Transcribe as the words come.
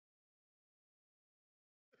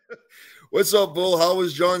What's up, Bull? How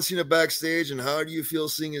was John Cena backstage, and how do you feel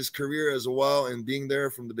seeing his career as a while and being there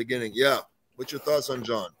from the beginning? Yeah. What's your thoughts on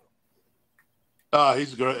John?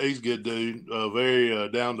 He's great. He's a good dude. Very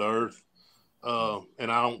down to earth.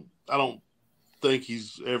 And I don't think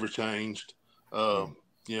he's ever changed.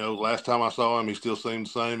 Last time I saw him, he still seemed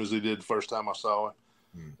the same as he did the first time I saw him.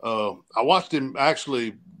 I watched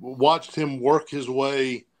him work his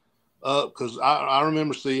way up because I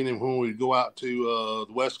remember seeing him when we'd go out to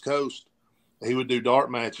the West Coast. He would do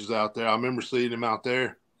dart matches out there. I remember seeing him out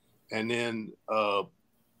there. And then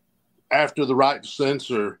after the Right to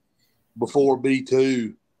Censor, before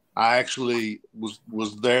B2, I actually was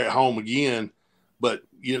there at home again. But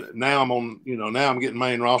now I'm getting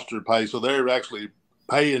main roster pay, so they're actually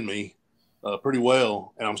paying me pretty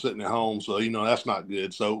well, and I'm sitting at home, so that's not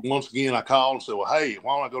good. So once again, I called and said, "Well, hey,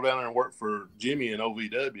 why don't I go down there and work for Jimmy in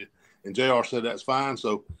OVW?" And JR said that's fine.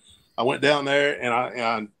 So I went down there, and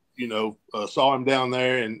I saw him down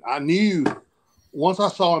there, and I knew once I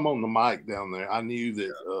saw him on the mic down there, I knew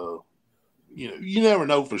that you never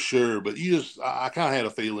know for sure, but I kind of had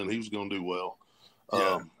a feeling he was going to do well.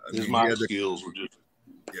 His mic skills were just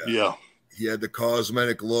He had the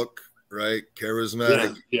cosmetic look, right?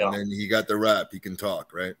 Charismatic, and then he got the rap. He can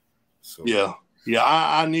talk, right? So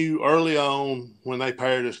I knew early on when they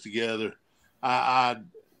paired us together.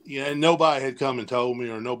 And nobody had come and told me,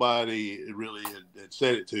 or nobody really had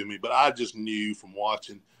said it to me, but I just knew from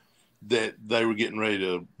watching that they were getting ready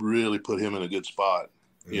to really put him in a good spot.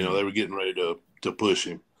 They were getting ready to push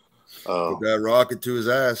him. Put that rocket to his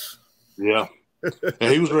ass. Yeah,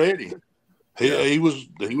 and he was ready. He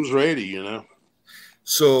was ready.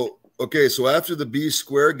 So so after the B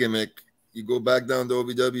Square gimmick, you go back down to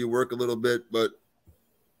OVW, work a little bit, but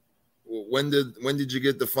when did you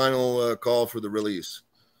get the final call for the release?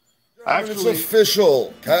 Actually, it's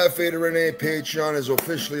official. Cafe de Rene Patreon is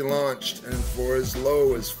officially launched, and for as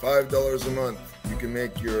low as $5 a month, you can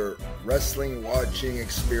make your wrestling watching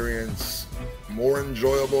experience more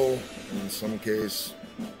enjoyable, in some case,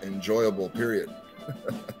 enjoyable, period.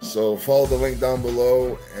 So follow the link down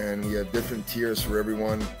below, and we have different tiers for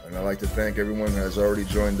everyone. And I'd like to thank everyone who has already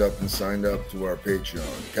joined up and signed up to our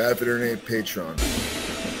Patreon. Cafe de Rene Patreon.